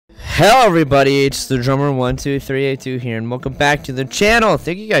Hello everybody, it's the drummer 12382 here, and welcome back to the channel.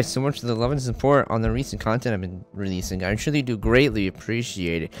 Thank you guys so much for the love and support on the recent content I've been releasing. I truly do greatly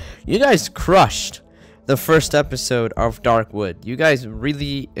appreciate it. You guys crushed the first episode of Darkwood. You guys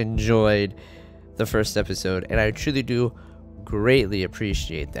really enjoyed the first episode, and I truly do greatly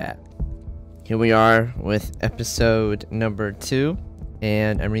appreciate that. Here we are with episode number 2,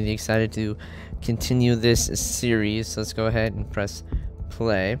 and I'm really excited to continue this series. So let's go ahead and press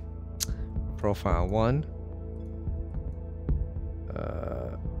play. Profile 1.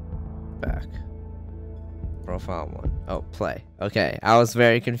 Back. Profile 1. Oh, play. Okay, I was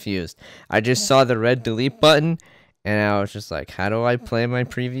very confused. I just saw the red delete button, and I was just like, how do I play my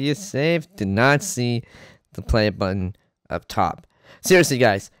previous save? Did not see the play button up top. Seriously,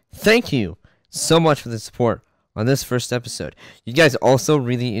 guys, thank you so much for the support on this first episode. You guys also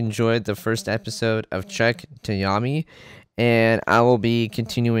really enjoyed the first episode of Trek to Yami, and I will be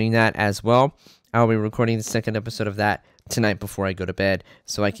continuing that as well. I will be recording the second episode of that tonight before I go to bed,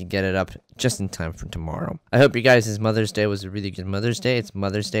 so I can get it up just in time for tomorrow. I hope you guys' Mother's Day was a really good Mother's Day. It's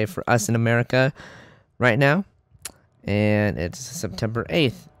Mother's Day for us in America right now, and it's September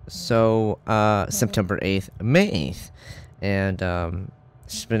 8th. So, September 8th, May 8th, and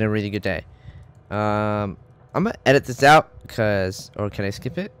it's been a really good day. I'm gonna edit this out, or can I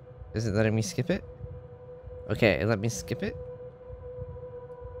skip it? Is it letting me skip it? Okay, let me skip it.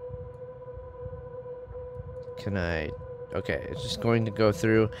 Can I? Okay, it's just going to go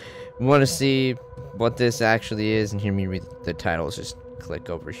through. We want to see what this actually is and hear me read the titles. Just click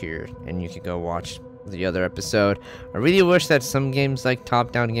over here and you can go watch the other episode. I really wish that some games, like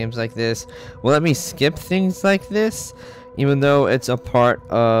top-down games like this, will let me skip things like this, even though it's a part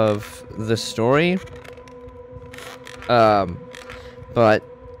of the story. But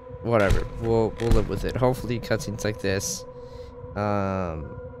whatever, we'll live with it. Hopefully cutscenes like this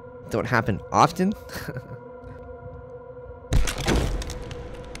don't happen often.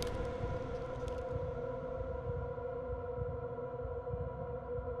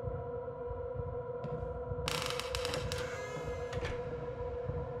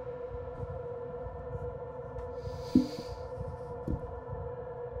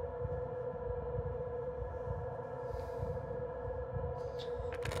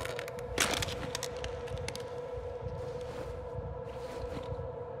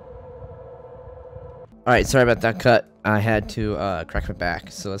 Alright, sorry about that cut. I had to crack my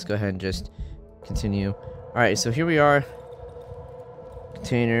back. So let's go ahead and just continue. Alright, so here we are.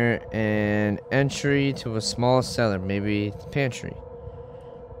 Container and entry to a small cellar. Maybe the pantry.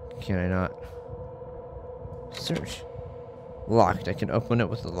 Can I not? Search. Locked. I can open it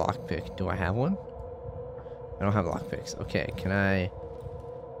with a lockpick. Do I have one? I don't have lockpicks. Okay, can I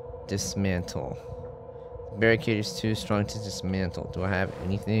dismantle? The barricade is too strong to dismantle. Do I have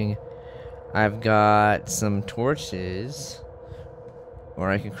anything? I've got some torches, or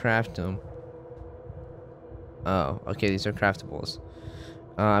I can craft them. Oh, okay, these are craftables.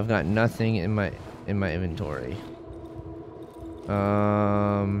 I've got nothing in my inventory.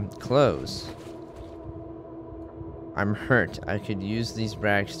 Clothes. I'm hurt. I could use these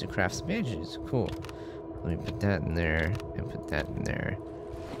rags to craft some bandages. Cool. Let me put that in there and put that in there.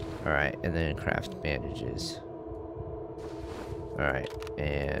 All right, and then craft bandages. Alright,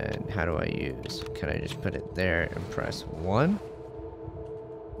 and how do I use? Can I just put it there and press 1?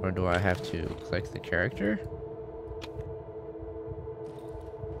 Or do I have to click the character?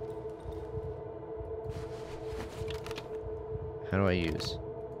 How do I use?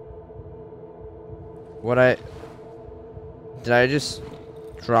 Did I just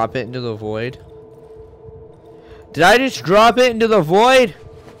drop it into the void? Did I just drop it into the void?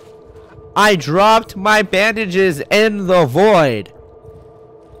 I dropped my bandages in the void.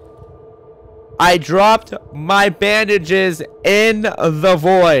 I dropped my bandages in the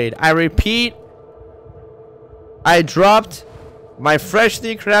void. I repeat, I dropped my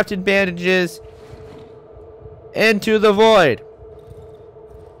freshly crafted bandages into the void.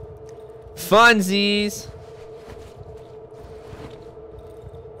 Funsies.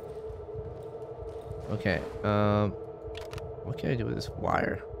 Okay, what can I do with this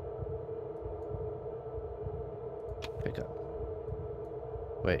wire? Pick up.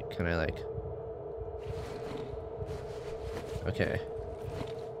 Wait, can I like? Okay.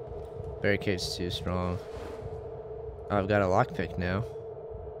 Barricade's too strong. Oh, I've got a lockpick now.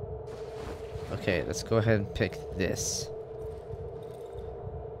 Okay, let's go ahead and pick this.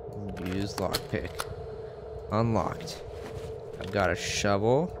 Use lockpick. Unlocked. I've got a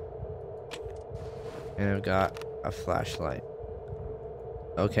shovel. And I've got a flashlight.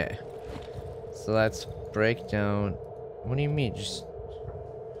 Okay. So let's break down. What do you mean? Just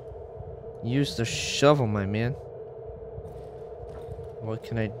Use the shovel, my man. What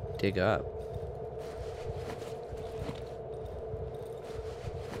can I dig up?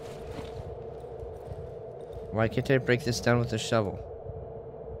 Why can't I break this down with the shovel?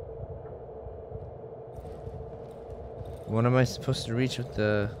 What am I supposed to reach with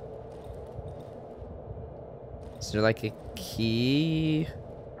the... Is there like a key?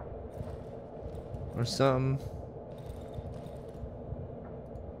 Or something?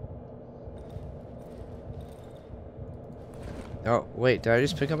 Oh, wait, did I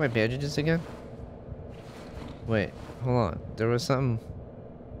just pick up my bandages again? Wait, hold on. There was something...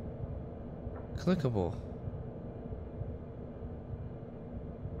 clickable.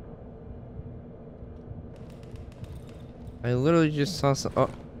 I literally just saw some... Oh,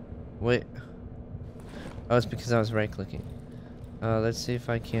 wait. Oh, it's because I was right-clicking. Let's see if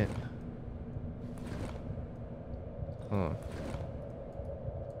I can't... Oh.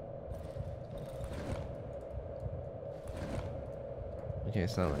 Okay,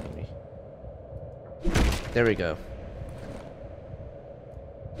 it's not letting me. There we go.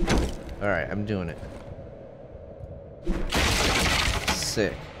 Alright, I'm doing it.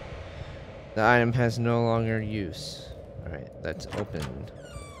 Sick. The item has no longer use. Alright, that's open.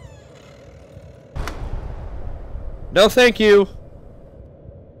 No, thank you!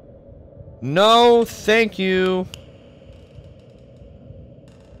 No, thank you!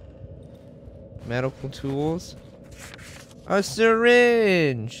 Medical tools. A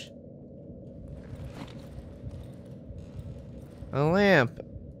syringe! A lamp.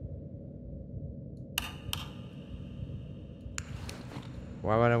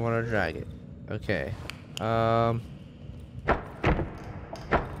 Why would I want to drag it? Okay. I'm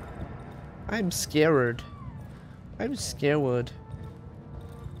scared. I'm scared.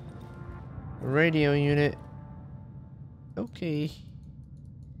 Radio unit. Okay.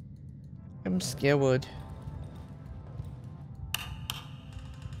 I'm scared.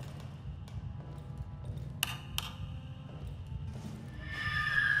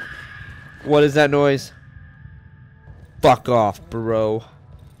 What is that noise? Fuck off, bro.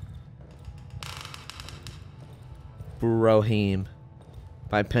 Brohim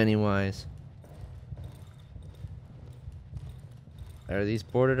by Pennywise. Are these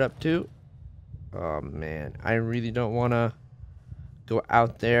boarded up too? Oh man, I really don't want to go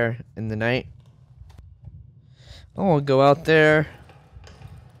out there in the night. I want to go out there.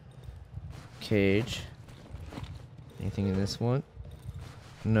 Cage. Anything in this one?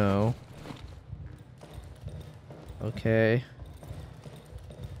 No. Okay.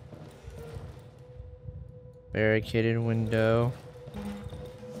 Barricaded window.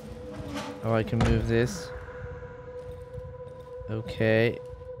 Oh, I can move this. Okay.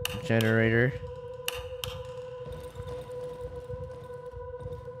 Generator.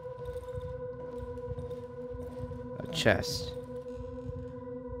 A chest.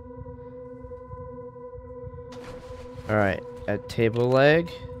 Alright. A table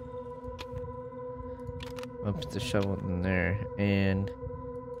leg. I'll put the shovel in there. And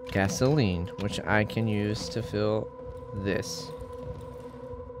gasoline, which I can use to fill this.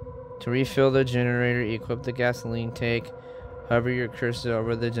 To refill the generator, equip the gasoline tank. Hover your cursor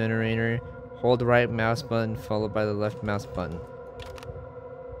over the generator. Hold the right mouse button followed by the left mouse button.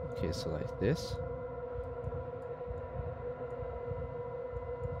 Okay, so like this.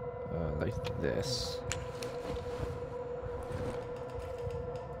 Like this.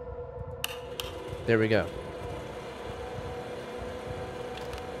 There we go.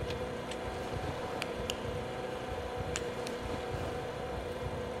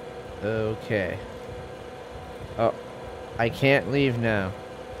 Okay. Oh, I can't leave now.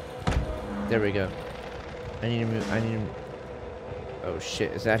 There we go. I need to move. I need to... Oh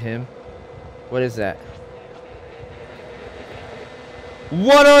shit, is that him? What is that?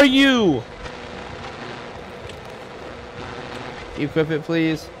 What are you? Equip it,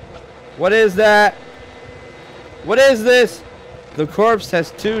 please. What is that? What is this? The corpse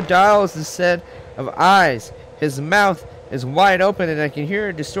has 2 dials instead of eyes. His mouth is wide open and I can hear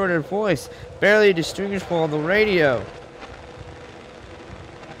a distorted voice, barely distinguishable on the radio.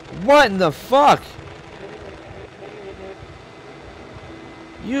 What in the fuck?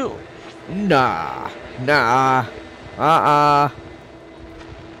 You... Nah.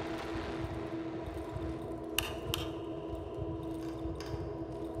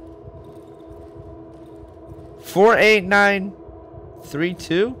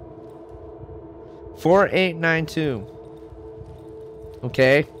 48932? 4892.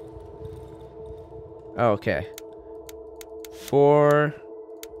 Okay. Oh, okay. 4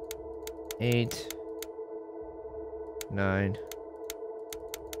 8 9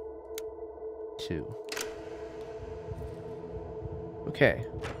 EP2. Okay.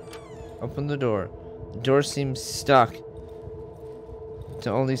 Open the door. The door seems stuck to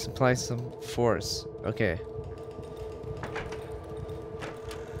only supply some force. Okay.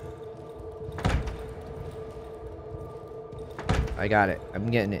 I got it. I'm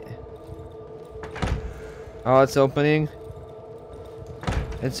getting it. Oh, it's opening.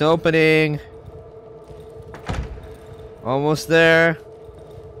 It's opening. Almost there.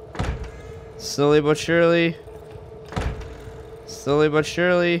 Slowly but surely. Slowly but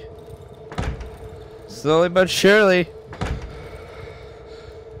surely. Slowly but surely.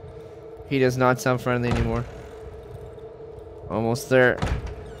 He does not sound friendly anymore. Almost there.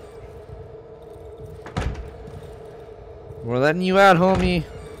 We're letting you out, homie.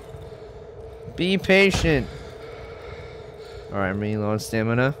 Be patient. Alright, I'm running low on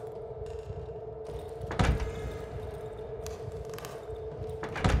stamina.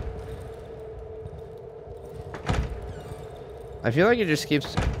 I feel like it just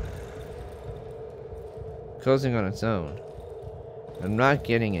keeps closing on its own. I'm not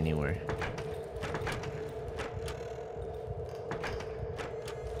getting anywhere.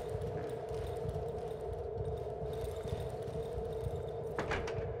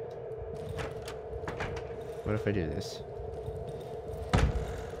 What if I do this?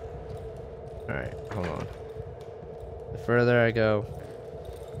 Alright, hold on. The further I go...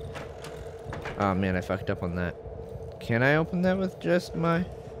 Oh man, I fucked up on that. Can I open that with just my...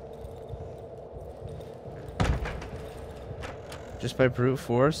 Just by brute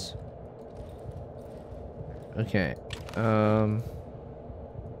force? Okay. I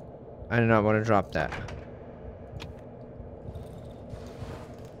do not want to drop that.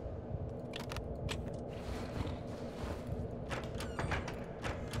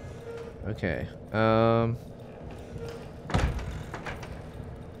 Okay.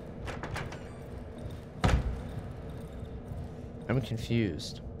 I'm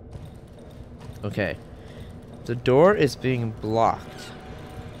confused. Okay. The door is being blocked.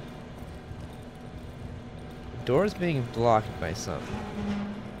 The door is being blocked by something.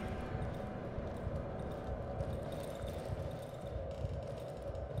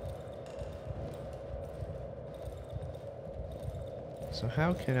 So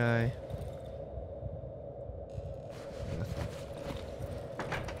how can I... Nothing.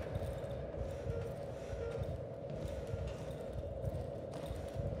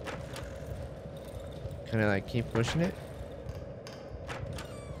 Can I like keep pushing it?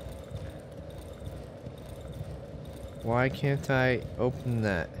 Why can't I open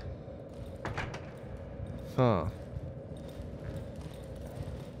that? Huh.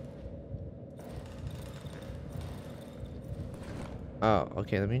 Oh,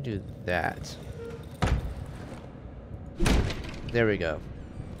 okay, let me do that. There we go.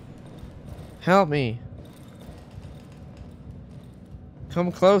 Help me.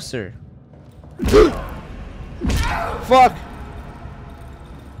 Come closer. Fuck!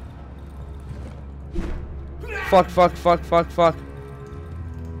 Fuck, fuck, fuck, fuck, fuck.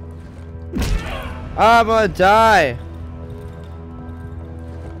 I'm gonna die.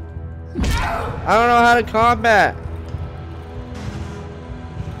 I don't know how to combat.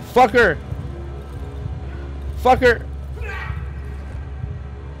 Fucker. Fucker.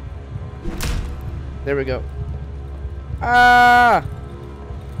 There we go. Ah!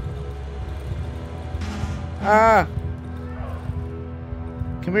 Ah!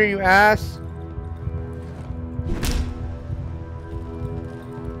 Come here, you ass.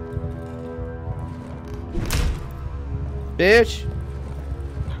 Bitch.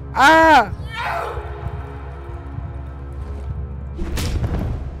 Ah!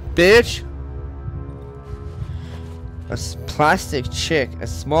 Bitch. A plastic chick. A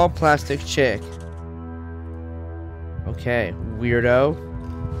small plastic chick. Okay, weirdo.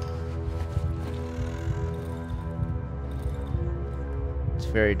 It's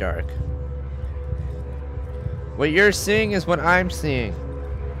very dark. What you're seeing is what I'm seeing.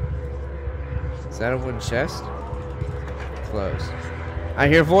 Is that a wooden chest? Close. I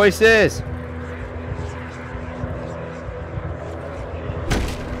hear voices!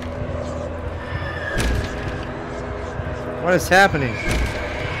 What is happening?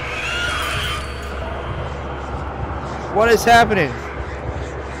 What is happening?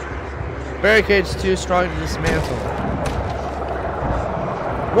 Barricade's too strong to dismantle.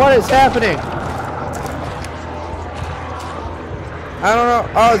 What is happening? I don't know.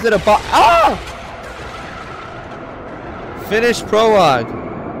 Oh, is it a bot? Ah! Finish prologue.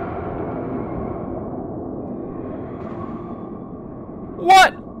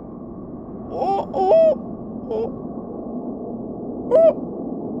 What? Oh, oh, oh. Oh,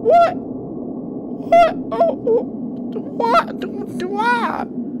 what? What? What? Do I?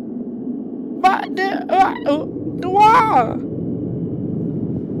 But do I?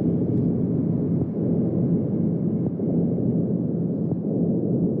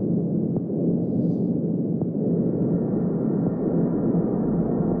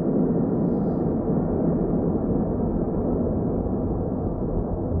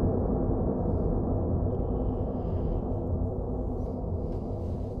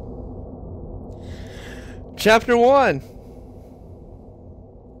 Chapter 1.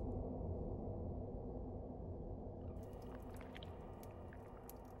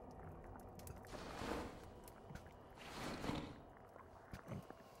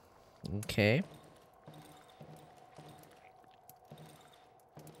 Okay.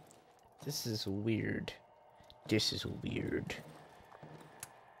 This is weird. This is weird.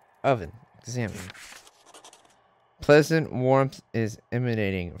 Oven. Examine. Pleasant warmth is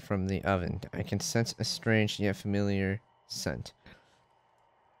emanating from the oven. I can sense a strange yet familiar scent.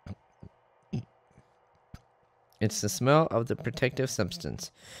 It's the smell of the protective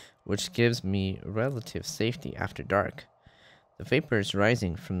substance, which gives me relative safety after dark. The vapors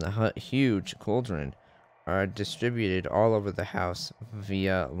rising from the huge cauldron are distributed all over the house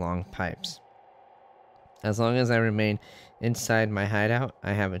via long pipes. As long as I remain inside my hideout,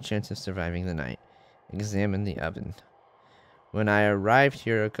 I have a chance of surviving the night. Examine the oven. When I arrived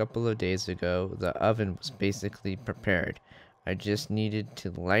here a couple of days ago, the oven was basically prepared. I just needed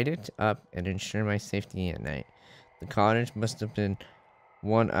to light it up and ensure my safety at night. The cottage must have been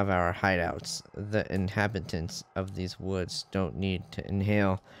one of our hideouts. The inhabitants of these woods don't need to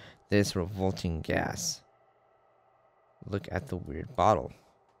inhale this revolting gas. Look at the weird bottle.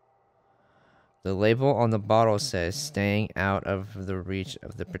 The label on the bottle says staying out of the reach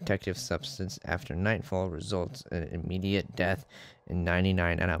of the protective substance after nightfall results in immediate death in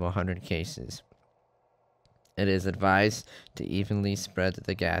 99 out of 100 cases. It is advised to evenly spread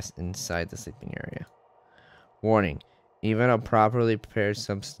the gas inside the sleeping area. Warning: even a properly prepared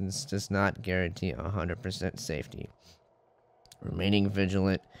substance does not guarantee 100% safety. Remaining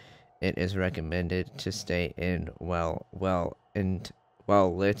vigilant, it is recommended to stay in well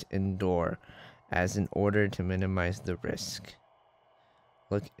lit indoor, as in order to minimize the risk.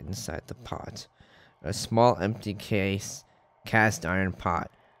 Look inside the pot. A small empty cast iron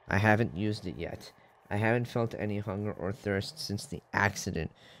pot. I haven't used it yet. I haven't felt any hunger or thirst since the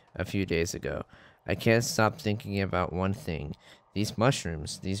accident a few days ago. I can't stop thinking about one thing. These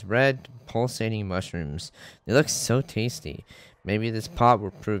mushrooms, these red, pulsating mushrooms, they look so tasty. Maybe this pot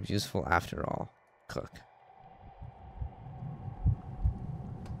will prove useful after all. Cook.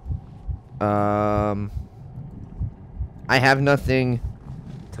 I have nothing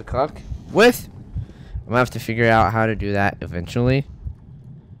to cook with. I'm gonna have to figure out how to do that eventually.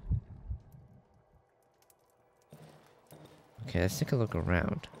 Okay, let's take a look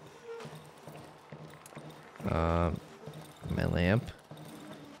around. My lamp.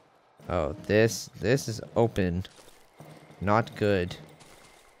 Oh, this is open. Not good.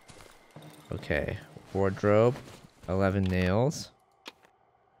 Okay, wardrobe. 11 nails.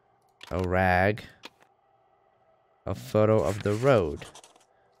 A rag. A photo of the road.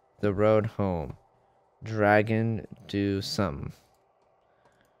 The road home. Dragon do something.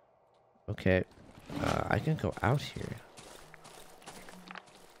 Okay. I can go out here.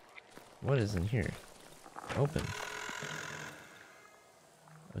 What is in here? Open.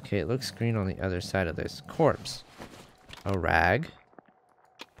 Okay, it looks green on the other side of this. Corpse. A rag.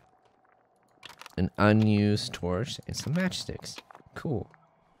 An unused torch. And some matchsticks. Cool.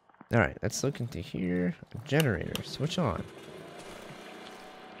 Alright, let's look into here. A generator. Switch on.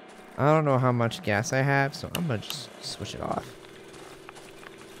 I don't know how much gas I have, so I'm gonna just switch it off.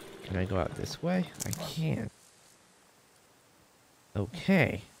 Can I go out this way? I can.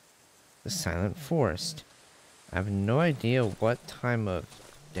 Okay. The silent forest. I have no idea what time of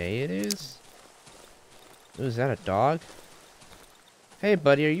day it is. Ooh, is that a dog? Hey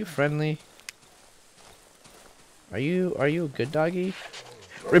buddy, are you friendly? Are you a good doggy?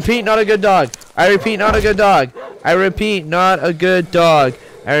 Repeat, not a good dog. I repeat, not a good dog. I repeat, not a good dog.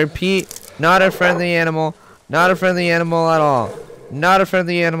 I repeat, not a friendly animal. Not a friendly animal at all. Not a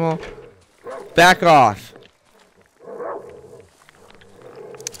friendly animal. Back off.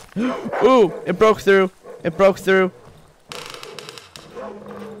 Ooh, it broke through. It broke through.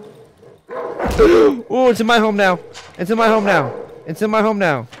 Ooh, it's in my home now. It's in my home now. It's in my home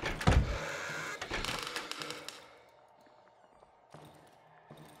now.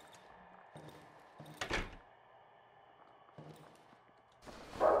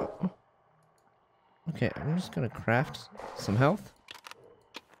 Okay, I'm just gonna craft some health.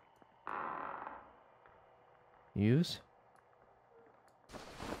 Use.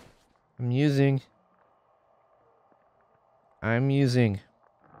 I'm using.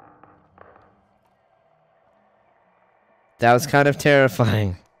 That was kind of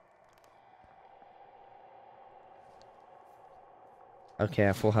terrifying. Okay,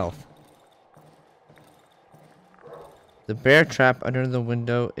 at full health. The bear trap under the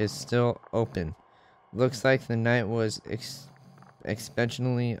window is still open. Looks like the night was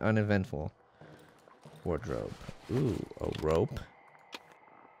exceptionally uneventful. Wardrobe. Ooh, a rope.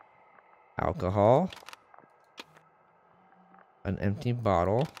 Alcohol. An empty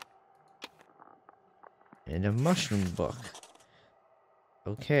bottle. And a mushroom book.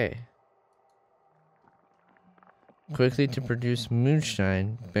 Okay. Quickly to produce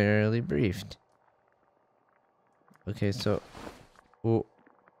moonshine, barely briefed. Okay, so... Ooh.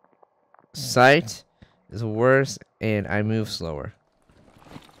 Sight is worse, and I move slower.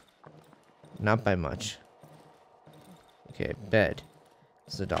 Not by much. Okay, bed.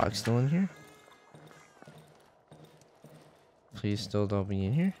 Is the dog still in here? Please still don't be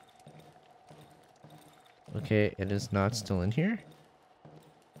in here. Okay, it is not still in here.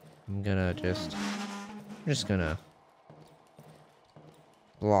 I'm just gonna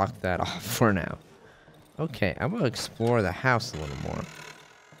block that off for now. Okay, I'm gonna explore the house a little more.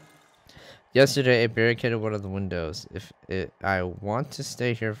 Yesterday, I barricaded one of the windows. I want to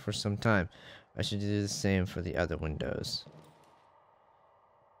stay here for some time, I should do the same for the other windows.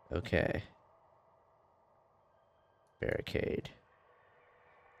 Okay. Barricade.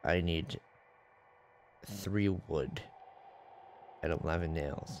 I need 3 wood and 11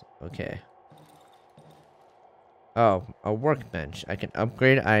 nails. Okay. Oh, a workbench. I can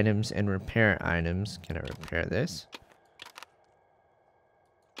upgrade items and repair items. Can I repair this?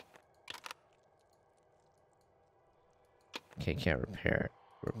 Okay, can't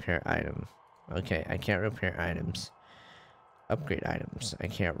repair item. Okay, I can't repair items. Upgrade items. I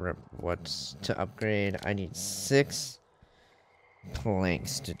can't what's to upgrade? I need 6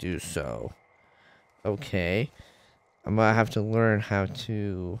 planks to do so. Okay. I'm gonna have to learn how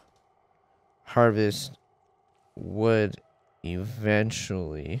to harvest wood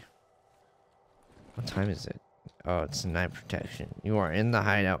eventually. What time is it? Oh, it's night protection. You are in the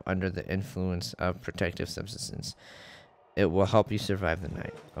hideout under the influence of protective substances. It will help you survive the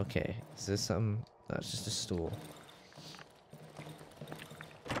night. Okay. Is this something? No, it's just a stool.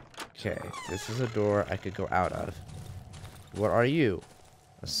 Okay. This is a door I could go out of. What are you?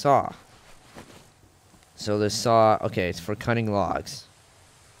 A saw. So the saw, okay, it's for cutting logs.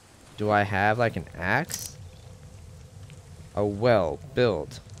 Do I have like an axe? A well,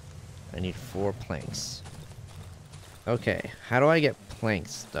 build. I need 4 planks. Okay, how do I get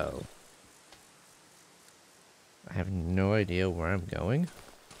planks though? I have no idea where I'm going.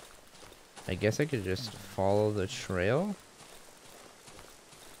 I guess I could just follow the trail.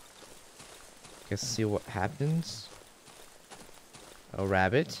 Guess see what happens. A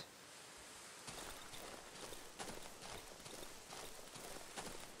rabbit.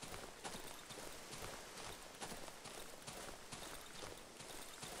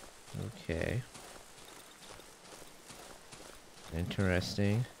 Okay.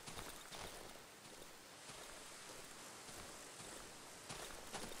 Interesting.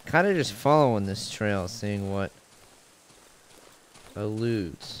 Kind of just following this trail, seeing what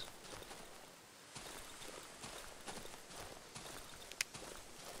eludes.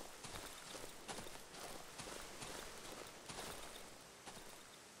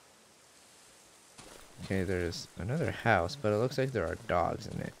 Okay, there's another house, but it looks like there are dogs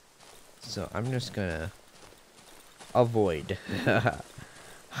in it. So I'm just gonna avoid.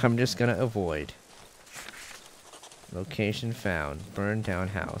 I'm just gonna avoid. Location found. Burned down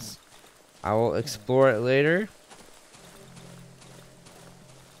house. I will explore it later.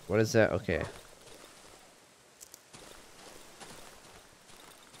 What is that? Okay.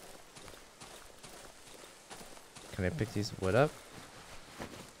 Can I pick these wood up?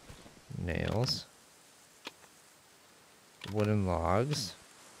 Nails. Wooden logs.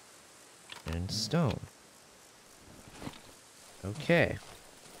 And stone. Okay.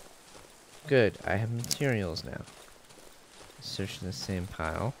 Good. I have materials now. Search the same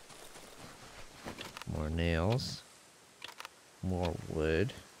pile. More nails. More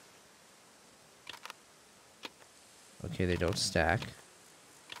wood. Okay, they don't stack.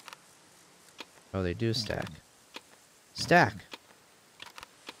 Oh, they do stack. Stack!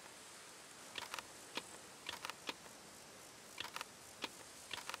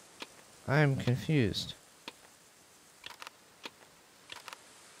 I'm confused.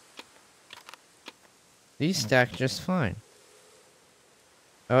 These stack just fine.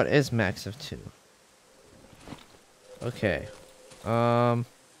 Oh, it is max of 2. Okay. I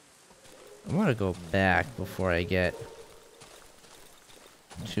want to go back before I get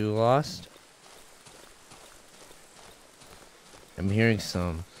too lost. I'm hearing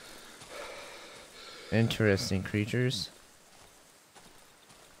some interesting creatures.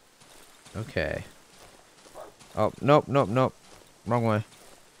 Okay. Oh, nope, nope, nope. Wrong way.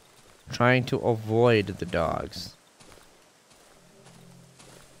 Trying to avoid the dogs.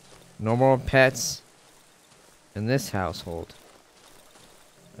 No more pets in this household.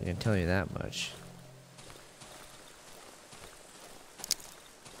 I can tell you that much.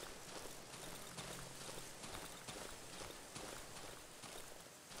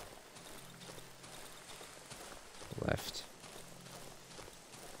 Left.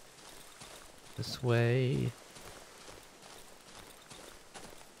 This way.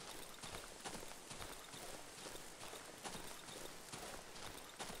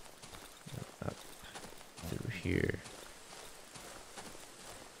 Up through here.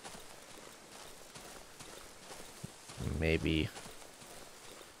 Maybe.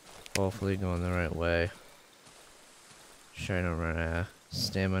 Hopefully going the right way. Trying to run out of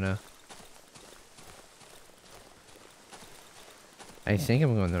stamina. I think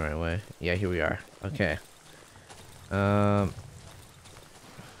I'm going the right way. Yeah, here we are. Okay. Oh,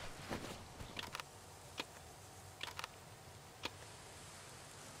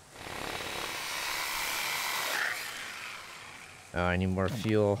 I need more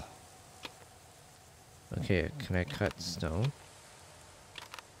fuel. Okay, can I cut stone?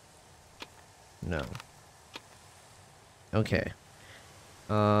 No. Okay.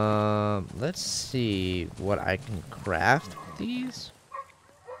 Let's see what I can craft with these.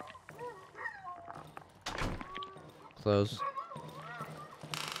 Close.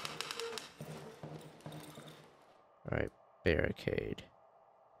 Alright, barricade.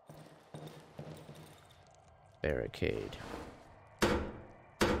 Barricade.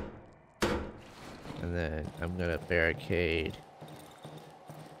 And then I'm gonna barricade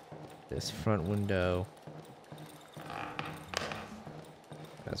this front window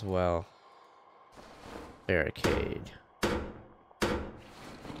as well. Barricade.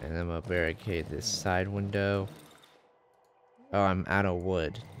 And I'm gonna barricade this side window. Oh, I'm out of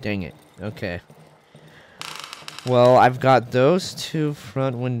wood. Dang it. Okay. Well, I've got those two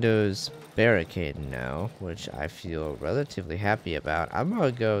front windows barricaded now, which I feel relatively happy about. I'm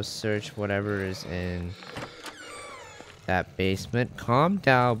gonna go search whatever is in that basement. Calm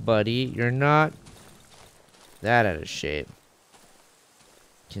down, buddy. You're not that out of shape.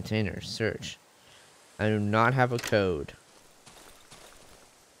 Container, search. I do not have a code.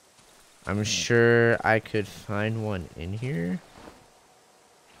 I'm sure I could find one in here.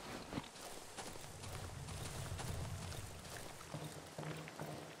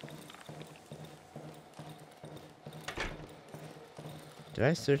 Did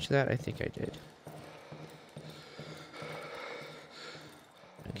I search that? I think I did.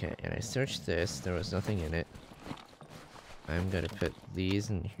 Okay, and I searched this. There was nothing in it. I'm gonna put these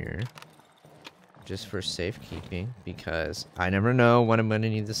in here. Just for safekeeping, because I never know when I'm gonna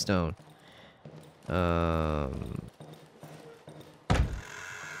need the stone. Don't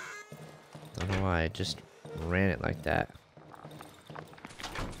know why I just ran it like that.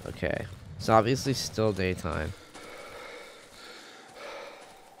 Okay, it's obviously still daytime.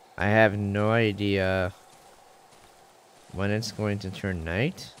 I have no idea when it's going to turn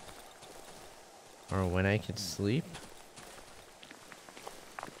night or when I can sleep.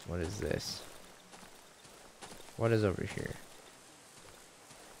 What is this? What is over here?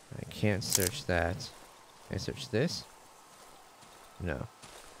 I can't search that. Can I search this? No.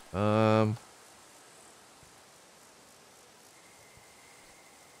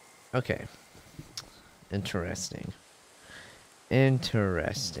 Okay. Interesting.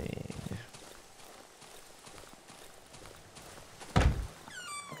 Interesting.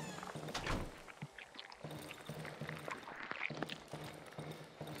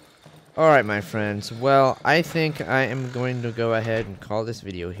 Alright, my friends. Well, I think I am going to go ahead and call this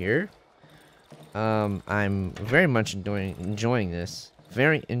video here. I'm very much enjoying this.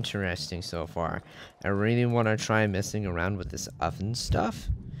 Very interesting so far. I really want to try messing around with this oven stuff.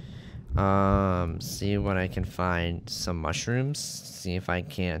 See when I can find some mushrooms. See if I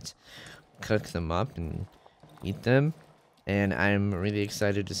can't cook them up and eat them. And I'm really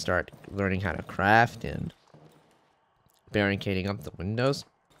excited to start learning how to craft and barricading up the windows.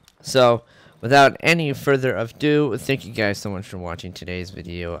 So, without any further ado, thank you guys so much for watching today's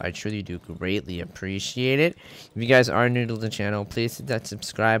video. I truly do greatly appreciate it. If you guys are new to the channel, please hit that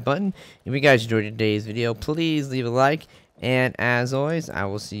subscribe button. If you guys enjoyed today's video, please leave a like. And as always, I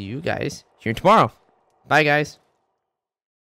will see you guys here tomorrow. Bye, guys.